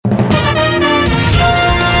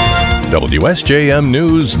WSJM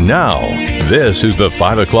News Now. This is the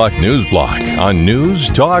 5 o'clock news block on News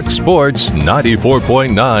Talk Sports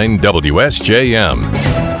 94.9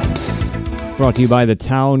 WSJM. Brought to you by the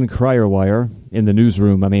Town Crier Wire. In the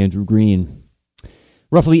newsroom, I'm Andrew Green.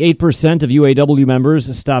 Roughly 8% of UAW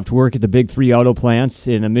members stopped work at the big three auto plants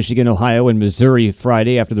in Michigan, Ohio, and Missouri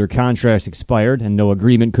Friday after their contracts expired and no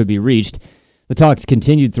agreement could be reached. The talks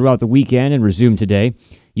continued throughout the weekend and resumed today.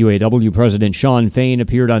 UAW President Shawn Fain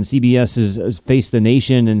appeared on CBS's Face the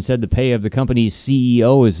Nation and said the pay of the company's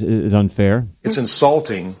CEO is unfair. It's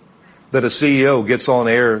insulting that a CEO gets on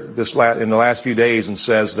air in the last few days and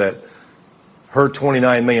says that her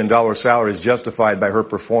 $29 million salary is justified by her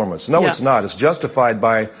performance. No, It's not. It's justified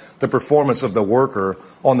by the performance of the worker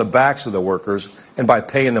on the backs of the workers and by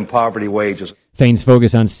paying them poverty wages. Fain's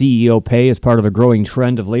focus on CEO pay is part of a growing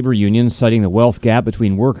trend of labor unions, citing the wealth gap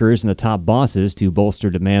between workers and the top bosses to bolster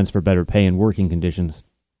demands for better pay and working conditions.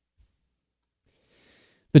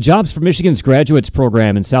 The Jobs for Michigan's Graduates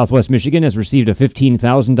program in Southwest Michigan has received a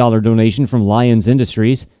 $15,000 donation from Lions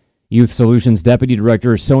Industries. Youth Solutions Deputy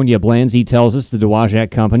Director Sonia Blanzy tells us the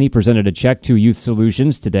Dowagiac Company presented a check to Youth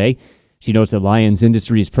Solutions today. She notes that Lions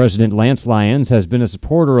Industries President Lance Lyons has been a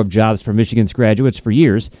supporter of Jobs for Michigan's Graduates for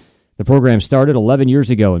years. The program started 11 years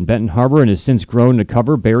ago in Benton Harbor and has since grown to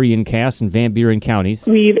cover Berrien, Cass, and Van Buren counties.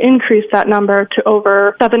 We've increased that number to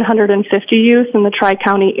over 750 youth in the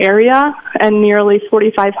Tri-County area and nearly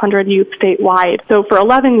 4,500 youth statewide. So for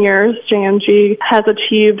 11 years, JMG has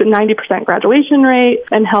achieved a 90% graduation rate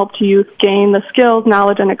and helped youth gain the skills,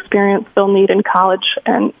 knowledge, and experience they'll need in college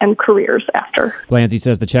and careers after. Blanzy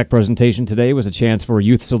says the check presentation today was a chance for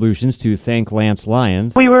Youth Solutions to thank Lance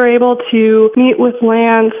Lyons. We were able to meet with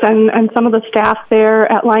Lance and some of the staff there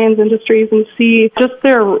at Lions Industries and see just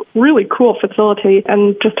their really cool facility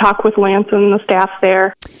and just talk with Lance and the staff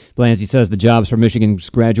there. Blanzy says the Jobs for Michigan's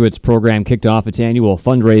Graduates program kicked off its annual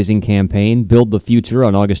fundraising campaign, Build the Future,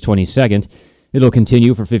 on August 22nd. It'll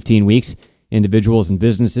continue for 15 weeks. Individuals and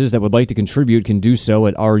businesses that would like to contribute can do so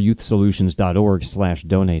at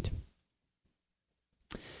ouryouthsolutions.org/donate.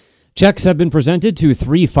 Checks have been presented to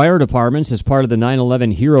 3 fire departments as part of the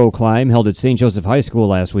 9/11 Hero Climb held at St. Joseph High School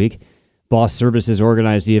last week. Boss Services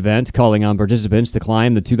organized the event, calling on participants to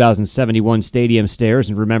climb the 2071 stadium stairs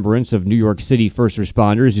in remembrance of New York City first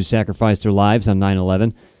responders who sacrificed their lives on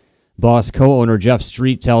 9/11. Boss co-owner Jeff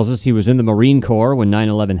Street tells us he was in the Marine Corps when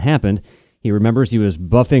 9/11 happened. He remembers he was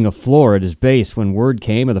buffing a floor at his base when word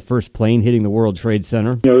came of the first plane hitting the World Trade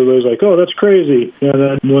Center. Everybody was like, oh, that's crazy. And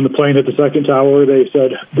then when the plane hit the second tower, they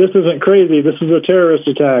said, this isn't crazy. This is a terrorist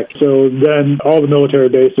attack. So then all the military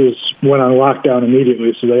bases went on lockdown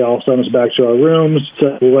immediately. So they all sent us back to our rooms.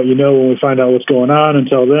 So we'll let you know when we find out what's going on.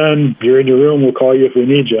 Until then, if you're in your room, we'll call you if we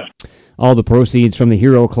need you. All the proceeds from the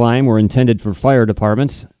Hero Climb were intended for fire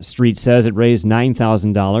departments. Street says it raised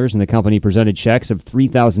 $9,000, and the company presented checks of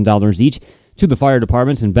 $3,000 each to the fire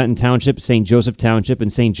departments in Benton Township, St. Joseph Township,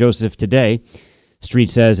 and St. Joseph today.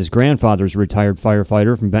 Street says his grandfather is a retired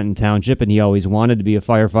firefighter from Benton Township, and he always wanted to be a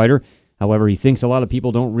firefighter. However, he thinks a lot of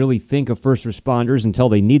people don't really think of first responders until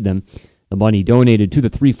they need them. The money donated to the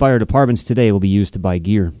 3 fire departments today will be used to buy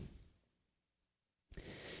gear.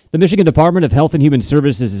 The Michigan Department of Health and Human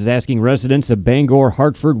Services is asking residents of Bangor,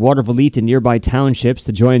 Hartford, Watervliet, and nearby townships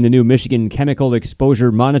to join the new Michigan Chemical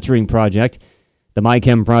Exposure Monitoring Project. The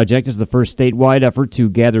MyChem project is the first statewide effort to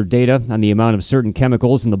gather data on the amount of certain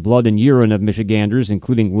chemicals in the blood and urine of Michiganders,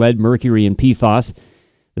 including lead, mercury, and PFAS.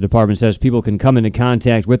 The department says people can come into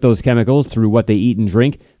contact with those chemicals through what they eat and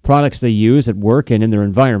drink, products they use at work and in their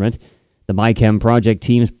environment. The MyChem project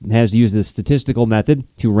team has used the statistical method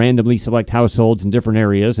to randomly select households in different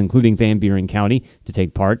areas, including Van Buren County, to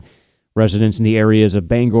take part. Residents in the areas of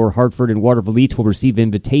Bangor, Hartford, and Watervliet will receive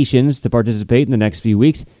invitations to participate in the next few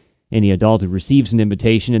weeks. Any adult who receives an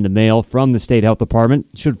invitation in the mail from the State Health Department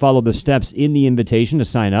should follow the steps in the invitation to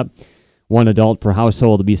sign up. 1 adult per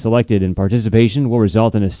household to be selected, and participation will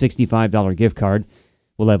result in a $65 gift card.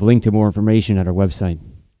 We'll have a link to more information at our website.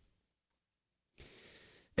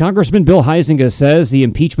 Congressman Bill Huizenga says the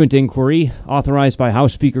impeachment inquiry authorized by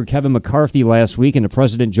House Speaker Kevin McCarthy last week into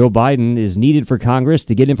President Joe Biden is needed for Congress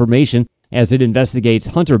to get information as it investigates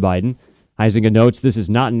Hunter Biden. Huizenga notes this is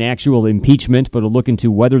not an actual impeachment, but a look into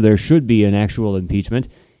whether there should be an actual impeachment.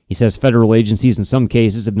 He says federal agencies in some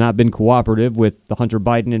cases have not been cooperative with the Hunter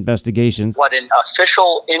Biden investigations. What an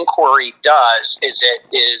official inquiry does is it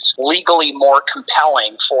is legally more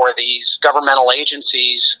compelling for these governmental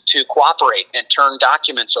agencies to cooperate and turn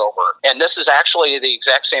documents over. And this is actually the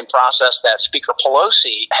exact same process that Speaker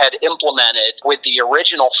Pelosi had implemented with the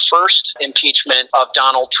original first impeachment of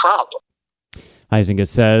Donald Trump. Huizenga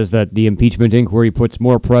says that the impeachment inquiry puts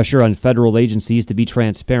more pressure on federal agencies to be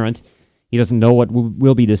transparent. He doesn't know what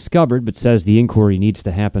will be discovered, but says the inquiry needs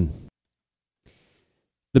to happen.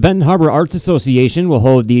 The Benton Harbor Arts Association will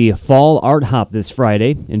hold the Fall Art Hop this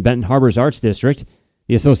Friday in Benton Harbor's Arts District.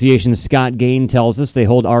 The association's Scott Gain tells us they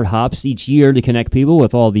hold art hops each year to connect people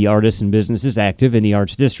with all the artists and businesses active in the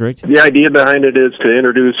Arts District. The idea behind it is to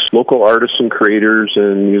introduce local artists and creators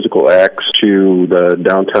and musical acts to the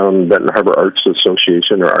downtown Benton Harbor Arts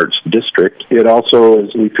Association or Arts District. It also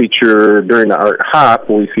is, we feature, during the Art Hop,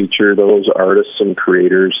 we feature those artists and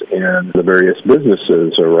creators and the various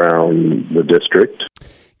businesses around the district.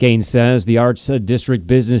 Gaines says the Arts District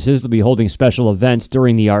businesses will be holding special events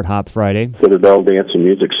during the Art Hop Friday. For the Bell Dance and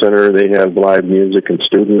Music Center, they have live music and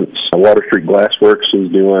students. Water Street Glassworks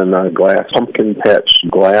is doing a pumpkin patch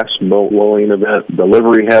glass boat blowing event.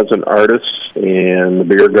 Delivery has an artist, and the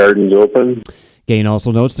beer garden's open. Gain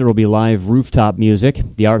also notes there will be live rooftop music.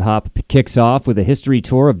 The Art Hop kicks off with a history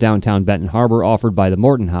tour of downtown Benton Harbor offered by the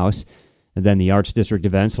Morton House. And then the Arts District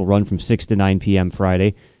events will run from 6 to 9 p.m.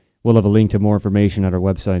 Friday. We'll have a link to more information at our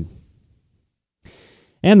website.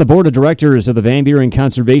 And the Board of Directors of the Van Buren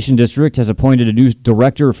Conservation District has appointed a new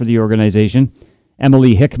director for the organization.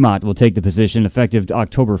 Emily Hickmott will take the position effective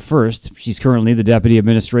October 1st. She's currently the Deputy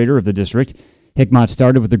Administrator of the district. Hickmott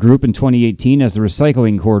started with the group in 2018 as the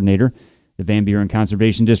recycling coordinator. The Van Buren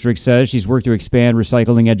Conservation District says she's worked to expand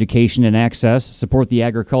recycling education and access, support the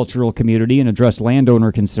agricultural community, and address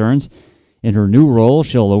landowner concerns. In her new role,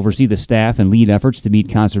 she'll oversee the staff and lead efforts to meet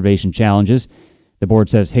conservation challenges. The board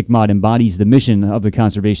says Hickmott embodies the mission of the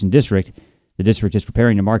Conservation District. The district is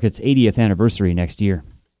preparing to mark its 80th anniversary next year.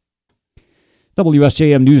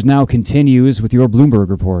 WSJM News Now continues with your Bloomberg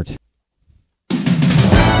report.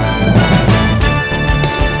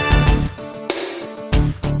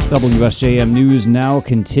 WSJM News Now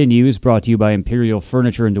continues, brought to you by Imperial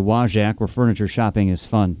Furniture in Dowagiac, where furniture shopping is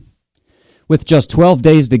fun. With just 12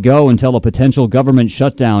 days to go until a potential government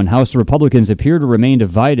shutdown, House Republicans appear to remain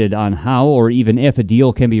divided on how or even if a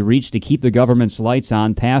deal can be reached to keep the government's lights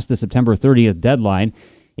on past the September 30th deadline.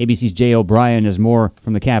 ABC's Jay O'Brien has more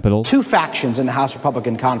from the Capitol. Two factions in the House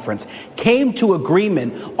Republican Conference came to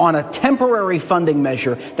agreement on a temporary funding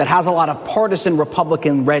measure that has a lot of partisan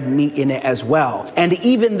Republican red meat in it as well. And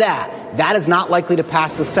even that is not likely to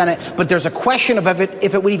pass the Senate. But there's a question of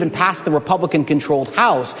if it would even pass the Republican-controlled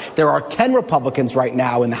House. There are 10 Republicans right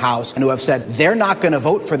now in the House who have said they're not going to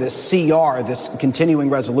vote for this CR, this continuing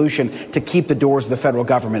resolution, to keep the doors of the federal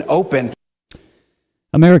government open.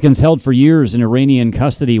 Americans held for years in Iranian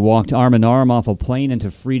custody walked arm in arm off a plane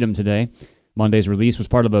into freedom today. Monday's release was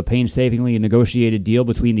part of a painstakingly negotiated deal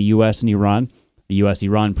between the U.S. and Iran. The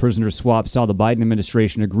U.S.-Iran prisoner swap saw the Biden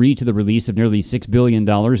administration agree to the release of nearly $6 billion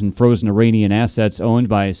in frozen Iranian assets owned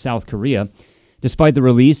by South Korea. Despite the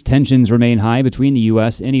release, tensions remain high between the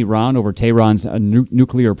U.S. and Iran over Tehran's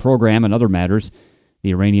nuclear program and other matters.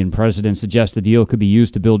 The Iranian president suggests the deal could be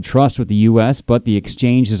used to build trust with the U.S., but the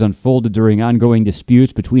exchange has unfolded during ongoing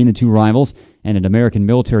disputes between the two rivals and an American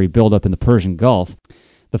military buildup in the Persian Gulf.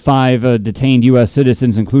 The 5 detained U.S.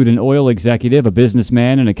 citizens include an oil executive, a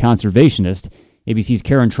businessman, and a conservationist. ABC's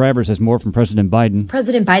Karen Travers has more from President Biden.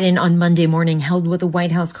 President Biden on Monday morning held what the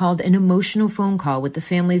White House called an emotional phone call with the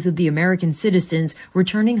families of the American citizens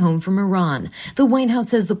returning home from Iran. The White House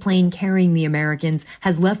says the plane carrying the Americans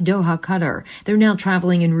has left Doha, Qatar. They're now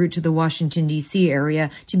traveling en route to the Washington, D.C. area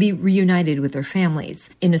to be reunited with their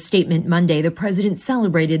families. In a statement Monday, the president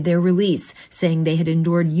celebrated their release, saying they had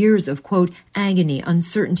endured years of, quote, agony,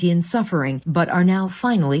 uncertainty, and suffering, but are now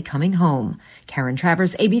finally coming home. Karen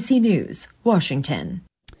Travers, ABC News, Washington.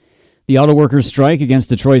 The auto workers' strike against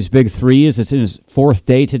Detroit's Big Three is in its 4th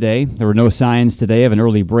day today. There were no signs today of an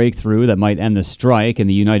early breakthrough that might end the strike, and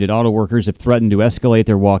the United Auto Workers have threatened to escalate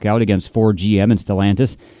their walkout against Ford, GM, and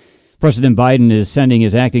Stellantis. President Biden is sending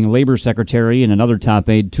his acting labor secretary and another top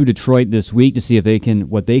aide to Detroit this week to see if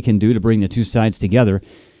what they can do to bring the two sides together.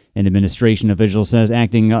 An administration official says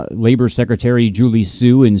acting labor secretary Julie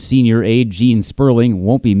Sue and senior aide Gene Sperling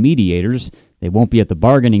won't be mediators. They won't be at the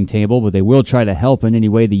bargaining table, but they will try to help in any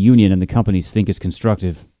way the union and the companies think is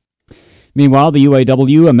constructive. Meanwhile, the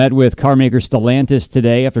UAW met with carmaker Stellantis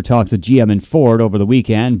today after talks with GM and Ford over the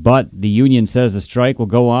weekend, but the union says the strike will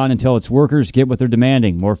go on until its workers get what they're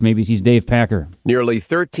demanding. More from ABC's Dave Packer. Nearly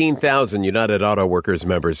 13,000 United Auto Workers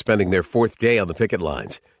members spending their 4th day on the picket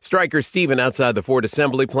lines. Striker Stephen outside the Ford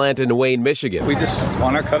assembly plant in Wayne, Michigan. We just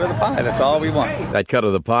want our cut of the pie. That's all we want. That cut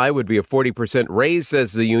of the pie would be a 40% raise,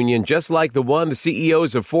 says the union, just like the one the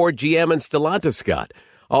CEOs of Ford, GM, and Stellantis got.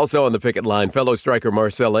 Also on the picket line, fellow striker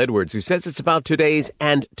Marcel Edwards, who says it's about today's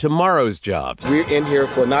and tomorrow's jobs. We're in here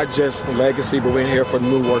for not just for legacy, but we're in here for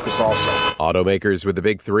new workers also. Automakers with the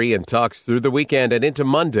big three and talks through the weekend and into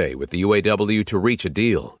Monday with the UAW to reach a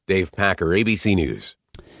deal. Dave Packer, ABC News.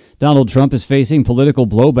 Donald Trump is facing political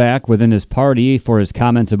blowback within his party for his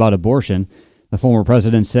comments about abortion. The former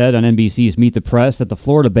president said on NBC's Meet the Press that the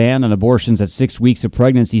Florida ban on abortions at 6 weeks of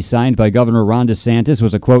pregnancy signed by Governor Ron DeSantis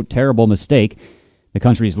was a, quote, terrible mistake. The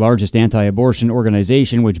country's largest anti-abortion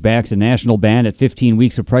organization, which backs a national ban at 15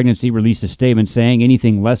 weeks of pregnancy, released a statement saying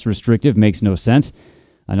anything less restrictive makes no sense.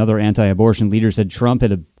 Another anti-abortion leader said Trump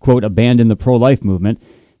had, quote, abandoned the pro-life movement.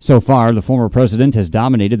 So far, the former president has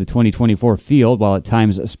dominated the 2024 field while at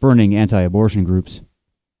times spurning anti-abortion groups.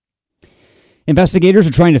 Investigators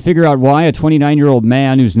are trying to figure out why a 29-year-old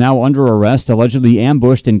man who's now under arrest allegedly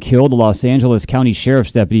ambushed and killed a Los Angeles County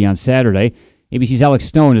Sheriff's deputy on Saturday. ABC's Alex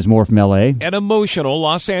Stone has more from L.A. An emotional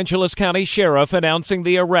Los Angeles County Sheriff announcing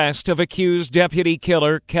the arrest of accused deputy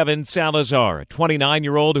killer Kevin Salazar, a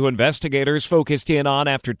 29-year-old who investigators focused in on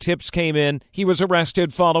after tips came in. He was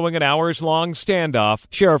arrested following an hours-long standoff.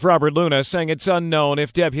 Sheriff Robert Luna saying it's unknown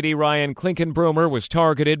if Deputy Ryan Klinkenbroomer was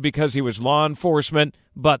targeted because he was law enforcement,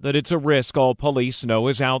 but that it's a risk all police know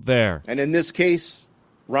is out there. And in this case,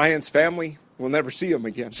 Ryan's family will never see him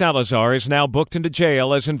again. Salazar is now booked into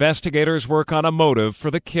jail as investigators work on a motive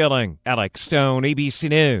for the killing. Alex Stone,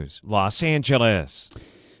 ABC News, Los Angeles.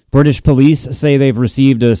 British police say they've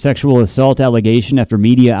received a sexual assault allegation after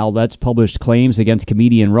media outlets published claims against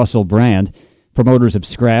comedian Russell Brand. Promoters have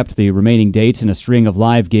scrapped the remaining dates in a string of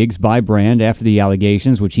live gigs by Brand after the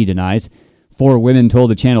allegations, which he denies. 4 women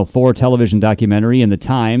told the Channel 4 television documentary and the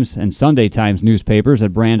Times and Sunday Times newspapers that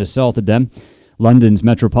Brand assaulted them. London's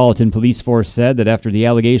Metropolitan Police Force said that after the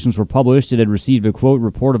allegations were published, it had received a, quote,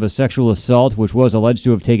 report of a sexual assault which was alleged to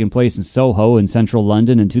have taken place in Soho in central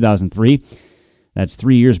London in 2003. That's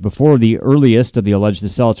 3 years before the earliest of the alleged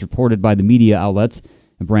assaults reported by the media outlets.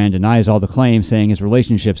 Brand denies all the claims, saying his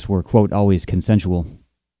relationships were, quote, always consensual.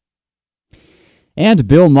 And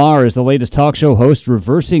Bill Maher is the latest talk show host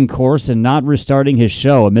reversing course and not restarting his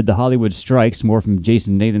show amid the Hollywood strikes. More from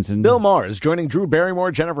Jason Nathanson. Bill Maher is joining Drew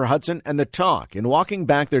Barrymore, Jennifer Hudson, and The Talk in walking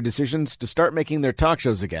back their decisions to start making their talk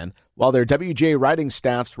shows again, while their WJ writing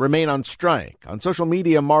staffs remain on strike. On social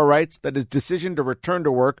media, Maher writes that his decision to return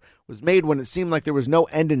to work was made when it seemed like there was no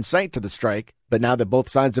end in sight to the strike, but now that both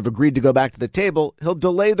sides have agreed to go back to the table, he'll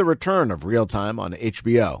delay the return of Real Time on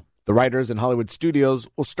HBO. The writers in Hollywood studios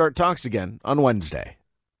will start talks again on Wednesday.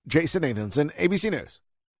 Jason Nathanson, ABC News,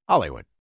 Hollywood.